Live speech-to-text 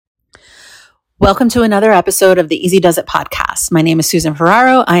Welcome to another episode of the Easy Does It podcast. My name is Susan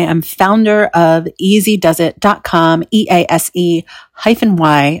Ferraro. I am founder of EasyDoesIt.com, EASE-Y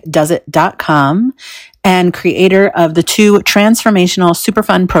doesit.com, and creator of the two transformational super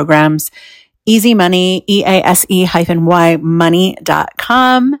fun programs, Easy Money, EASE-Y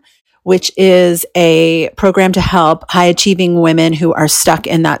money.com, which is a program to help high achieving women who are stuck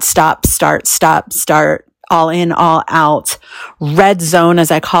in that stop, start, all in, all out, red zone, as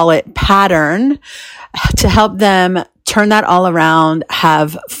I call it, pattern, to help them turn that all around,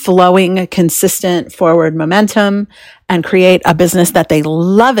 have flowing, consistent forward momentum, and create a business that they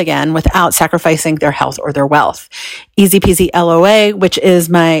love again without sacrificing their health or their wealth. Easy Peasy LOA, which is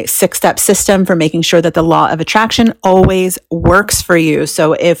my 6-step system for making sure that the law of attraction always works for you.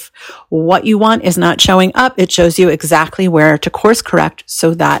 So if what you want is not showing up, it shows you exactly where to course correct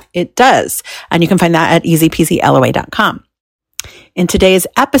so that it does. And you can find that at easypeasyloa.com. In today's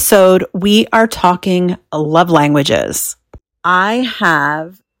episode, we are talking love languages. I've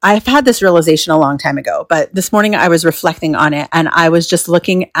had this realization a long time ago, but this morning I was reflecting on it and I was just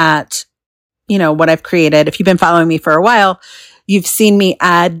looking at, what I've created. If you've been following me for a while, you've seen me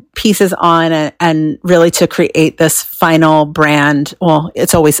add pieces on and really to create this final brand. Well,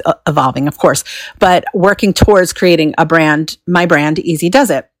 it's always evolving, of course, but working towards creating a brand, my brand, Easy Does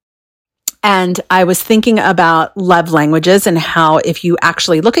It. And I was thinking about love languages and how if you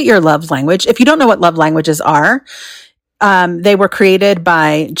actually look at your love language, if you don't know what love languages are, they were created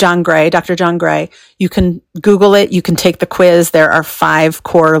by Dr. John Gray. You can Google it. You can take the quiz. There are 5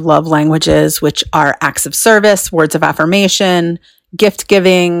 core love languages, which are acts of service, words of affirmation, gift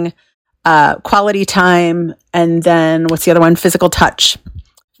giving, quality time, and then what's the other one? Physical touch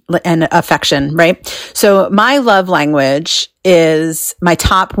and affection, right? So my love language is, my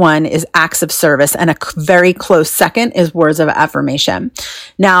top one is acts of service, and a very close second is words of affirmation.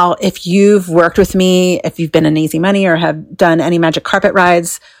 Now, if you've worked with me, if you've been in Easy Money or have done any magic carpet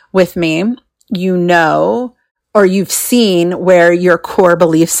rides with me, you know, or you've seen where your core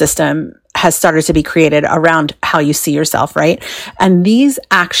belief system has started to be created around how you see yourself, right? And these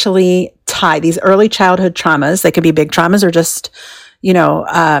actually tie these early childhood traumas. They could be big traumas or just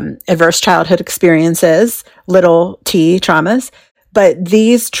adverse childhood experiences, little t traumas, but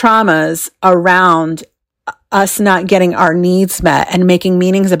these traumas around us not getting our needs met and making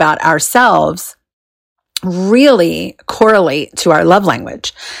meanings about ourselves really correlate to our love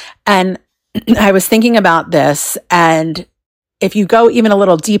language. And I was thinking about this, and if you go even a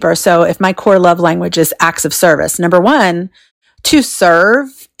little deeper, so if my core love language is acts of service, number one, to serve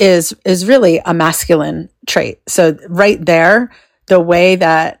is really a masculine trait. So right there, the way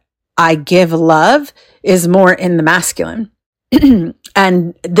that I give love is more in the masculine.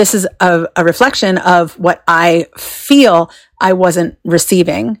 And this is a reflection of what I feel I wasn't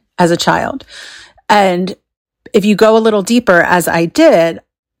receiving as a child. And if you go a little deeper, as I did,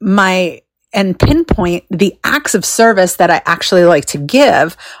 and pinpoint the acts of service that I actually like to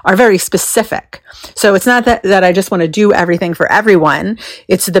give are very specific. So it's not that I just want to do everything for everyone.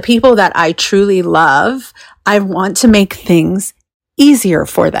 It's the people that I truly love. I want to make things easier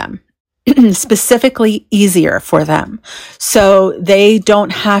for them, specifically easier for them. So they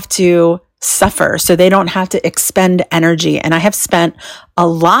don't have to suffer. So they don't have to expend energy. And I have spent a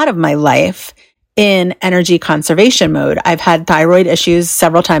lot of my life in energy conservation mode. I've had thyroid issues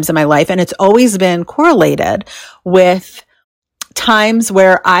several times in my life, and it's always been correlated with times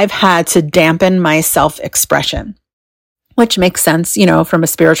where I've had to dampen my self-expression, which makes sense, from a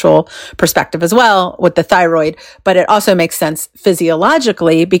spiritual perspective as well with the thyroid, but it also makes sense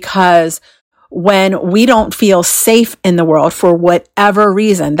physiologically because when we don't feel safe in the world for whatever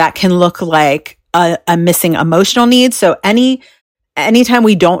reason, that can look like a missing emotional need. So anytime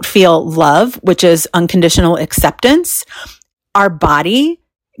we don't feel love, which is unconditional acceptance, our body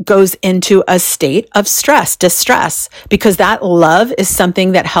goes into a state of distress, because that love is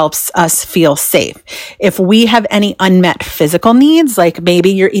something that helps us feel safe. If we have any unmet physical needs, like maybe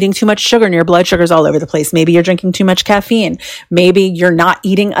you're eating too much sugar and your blood sugar's all over the place, maybe you're drinking too much caffeine, maybe you're not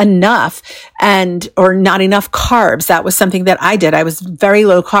eating enough or not enough carbs. That was something that I did. I was very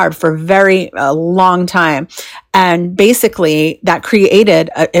low carb for a long time. And basically that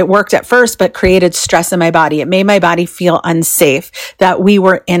it worked at first, but created stress in my body. It made my body feel unsafe, that we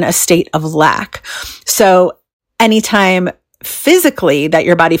were in a state of lack. So anytime physically that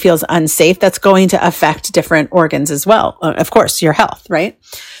your body feels unsafe, that's going to affect different organs as well. Of course, your health, right?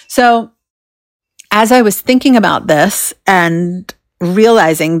 So as I was thinking about this and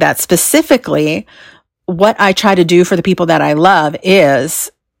realizing that specifically what I try to do for the people that I love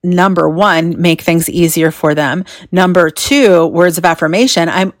is number one, make things easier for them. Number two, words of affirmation.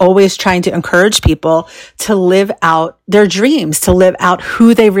 I'm always trying to encourage people to live out their dreams, to live out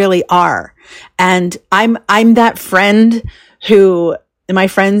who they really are. And I'm that friend who my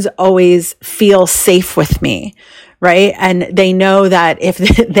friends always feel safe with me, right? And they know that if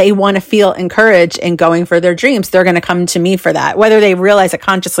they want to feel encouraged in going for their dreams, they're going to come to me for that, whether they realize it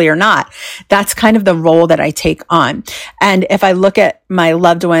consciously or not. That's kind of the role that I take on. And if I look at my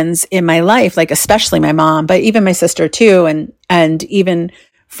loved ones in my life, like especially my mom, but even my sister too, and even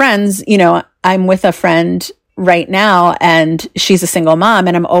friends, I'm with a friend right now and she's a single mom,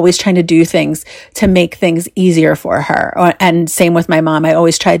 and I'm always trying to do things to make things easier for her. And same with my mom. I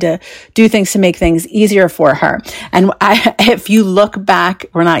always try to do things to make things easier for her. And if you look back,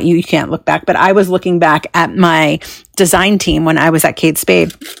 or not, you can't look back, but I was looking back at my design team when I was at Kate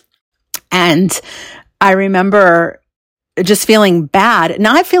Spade. And I remember just feeling bad,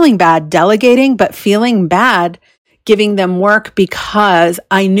 not feeling bad delegating, but feeling bad giving them work because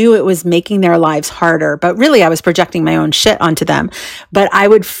I knew it was making their lives harder. But really, I was projecting my own shit onto them. But I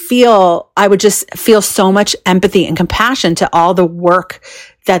would just feel so much empathy and compassion to all the work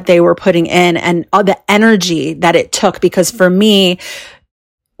that they were putting in and all the energy that it took. Because for me,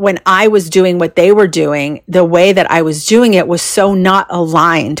 when I was doing what they were doing, the way that I was doing it was so not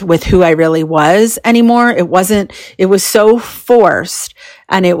aligned with who I really was anymore. It was so forced,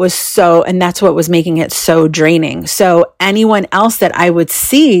 and and that's what was making it so draining. So anyone else that I would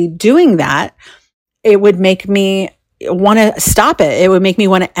see doing that, it would make me want to stop it. It would make me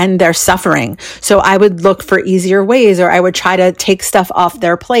want to end their suffering. So I would look for easier ways, or I would try to take stuff off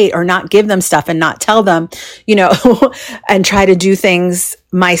their plate, or not give them stuff and not tell them, and try to do things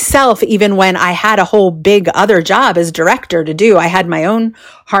myself, even when I had a whole big other job as director to do. I had my own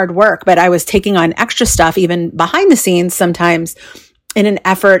hard work, but I was taking on extra stuff, even behind the scenes sometimes, in an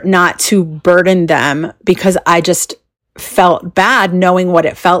effort not to burden them, because I just felt bad knowing what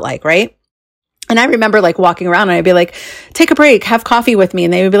it felt like, right? And I remember like walking around and I'd be like, take a break, have coffee with me.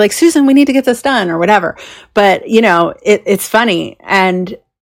 And they would be like, Susan, we need to get this done, or whatever. But it's funny. And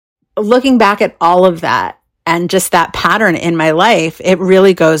looking back at all of that and just that pattern in my life, it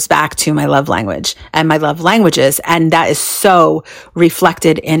really goes back to my love language and my love languages. And that is so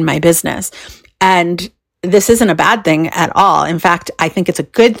reflected in my business. And this isn't a bad thing at all. In fact, I think it's a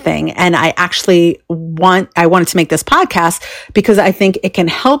good thing. And I wanted to make this podcast because I think it can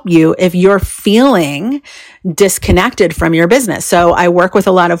help you if you're feeling disconnected from your business. So I work with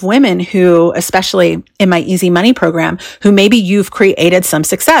a lot of women who, especially in my Easy Money program, who maybe you've created some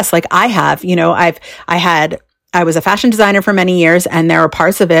success like I have. I was a fashion designer for many years, and there were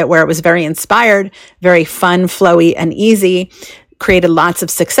parts of it where it was very inspired, very fun, flowy, and easy, created lots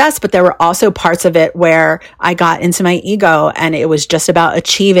of success. But there were also parts of it where I got into my ego and it was just about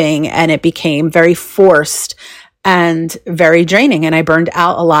achieving, and it became very forced and very draining, and I burned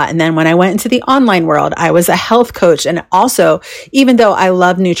out a lot. And then when I went into the online world, I was a health coach. And also, even though I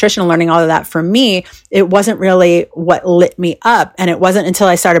love nutrition and learning all of that, for me, it wasn't really what lit me up. And it wasn't until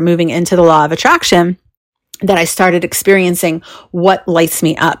I started moving into the law of attraction that I started experiencing what lights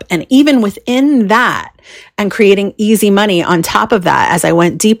me up. And even within that, and creating easy money on top of that, as I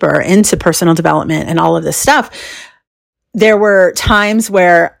went deeper into personal development and all of this stuff, there were times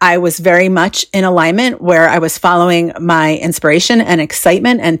where I was very much in alignment, where I was following my inspiration and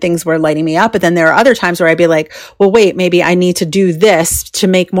excitement and things were lighting me up. But then there are other times where I'd be like, well, wait, maybe I need to do this to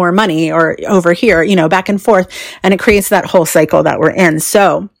make more money, or over here, back and forth. And it creates that whole cycle that we're in.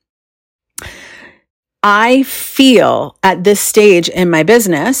 So I feel at this stage in my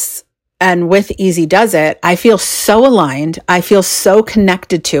business, and with Easy Does It, I feel so aligned. I feel so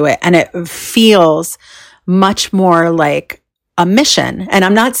connected to it. And it feels much more like a mission. And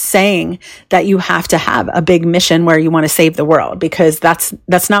I'm not saying that you have to have a big mission where you want to save the world, because that's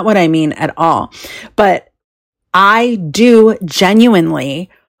not what I mean at all. But I do genuinely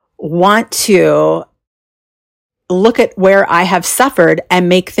want to look at where I have suffered and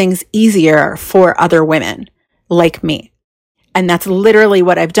make things easier for other women like me. And that's literally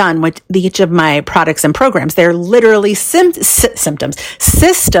what I've done with each of my products and programs. They're literally systems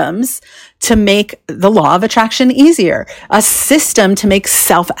to make the law of attraction easier, a system to make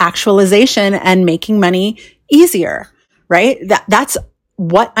self-actualization and making money easier, right? That's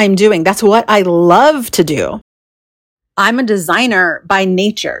what I'm doing. That's what I love to do. I'm a designer by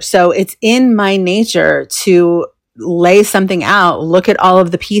nature. So it's in my nature to lay something out, look at all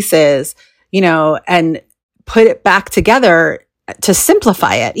of the pieces, and put it back together to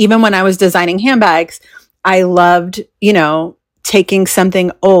simplify it. Even when I was designing handbags, I loved, taking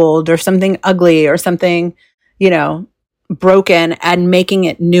something old or something ugly or something, broken and making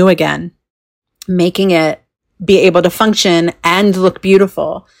it new again, making it be able to function and look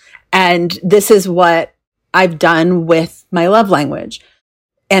beautiful. And this is what I've done with my love language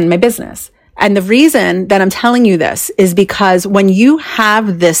and my business. And the reason that I'm telling you this is because when you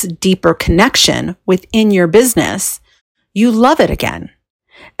have this deeper connection within your business, you love it again.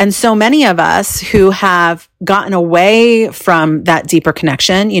 And so many of us who have gotten away from that deeper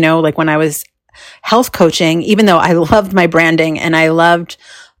connection, like when I was health coaching, even though I loved my branding and I loved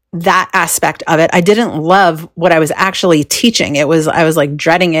that aspect of it, I didn't love what I was actually teaching. I was like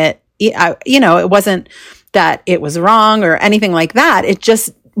dreading it. It wasn't that it was wrong or anything like that. It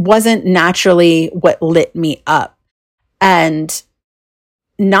just wasn't naturally what lit me up. And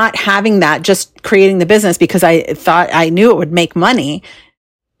not having that, just creating the business because I thought I knew it would make money,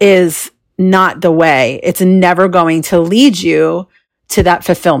 is not the way. It's never going to lead you to that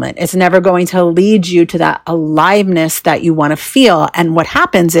fulfillment. It's never going to lead you to that aliveness that you want to feel. And what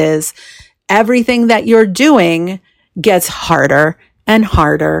happens is everything that you're doing gets harder and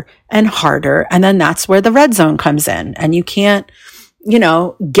harder and harder. And then that's where the red zone comes in. And you can't,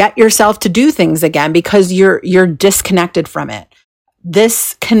 get yourself to do things again because you're disconnected from it.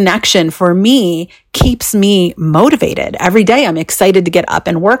 This connection for me keeps me motivated. Every day I'm excited to get up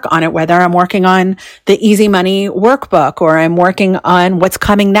and work on it, whether I'm working on the Easy Money workbook or I'm working on what's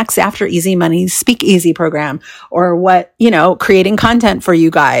coming next after Easy Money's Speak Easy program, or creating content for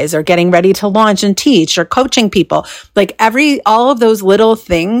you guys, or getting ready to launch and teach, or coaching people. Like all of those little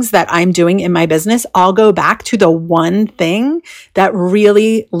things that I'm doing in my business all go back to the one thing that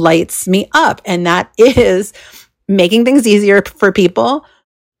really lights me up. And that is making things easier for people,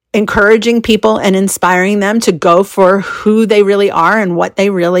 encouraging people and inspiring them to go for who they really are and what they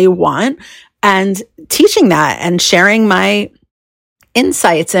really want, and teaching that and sharing my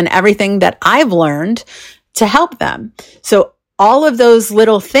insights and everything that I've learned to help them. So all of those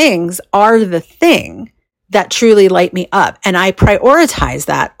little things are the thing that truly light me up. And I prioritize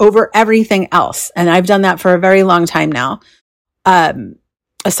that over everything else. And I've done that for a very long time now.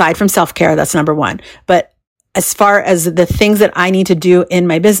 Aside from self-care, that's number one. But as far as the things that I need to do in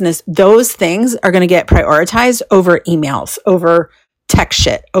my business, those things are going to get prioritized over emails, over tech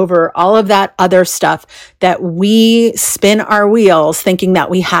shit, over all of that other stuff that we spin our wheels thinking that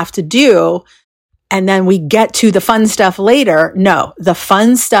we have to do. And then we get to the fun stuff later. No, the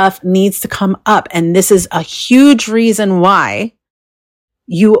fun stuff needs to come up. And this is a huge reason why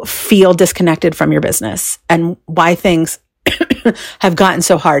you feel disconnected from your business and why things have gotten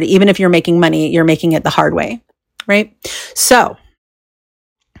so hard. Even if you're making money, you're making it the hard way, right? So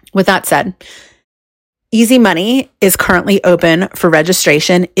with that said, Easy Money is currently open for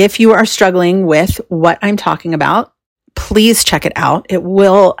registration. If you are struggling with what I'm talking about, please check it out. It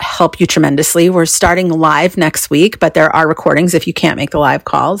will help you tremendously. We're starting live next week, but there are recordings if you can't make the live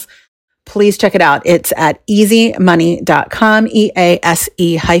calls. Please check it out. It's at easymoney.com,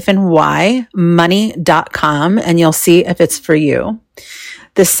 EASE-Y money.com, and you'll see if it's for you.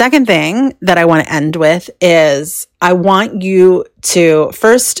 The second thing that I want to end with is I want you to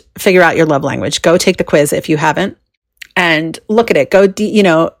first figure out your love language. Go take the quiz if you haven't and look at it. Go,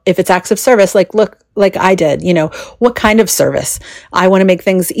 if it's acts of service, look like I did, what kind of service? I want to make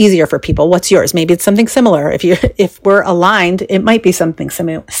things easier for people. What's yours? Maybe it's something similar. If we're aligned, it might be something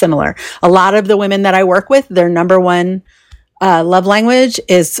similar. A lot of the women that I work with, their number one love language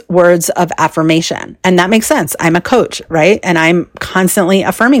is words of affirmation. And that makes sense. I'm a coach, right? And I'm constantly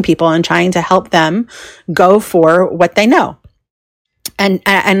affirming people and trying to help them go for what they know.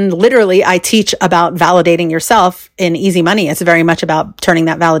 And literally, I teach about validating yourself in Easy Money. It's very much about turning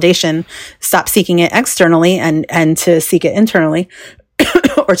that validation, stop seeking it externally and to seek it internally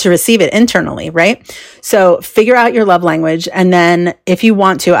or to receive it internally, right? So figure out your love language. And then if you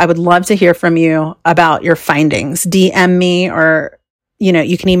want to, I would love to hear from you about your findings. DM me, or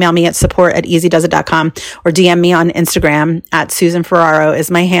you can email me at support@easydoesit.com, or DM me on Instagram at Susan Ferraro is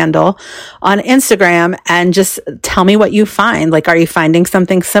my handle on Instagram, and just tell me what you find. Are you finding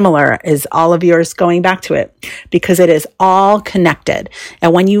something similar? Is all of yours going back to it? Because it is all connected.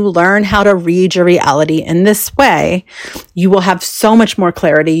 And when you learn how to read your reality in this way, you will have so much more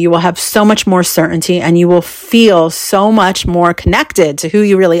clarity. You will have so much more certainty, and you will feel so much more connected to who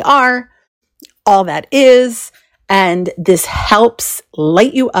you really are, all that is. And this helps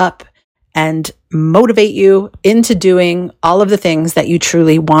light you up and motivate you into doing all of the things that you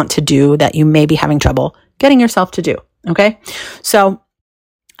truly want to do that you may be having trouble getting yourself to do. Okay. So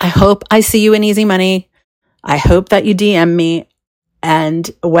I hope I see you in Easy Money. I hope that you DM me, and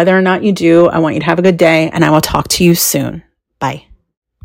whether or not you do, I want you to have a good day, and I will talk to you soon. Bye.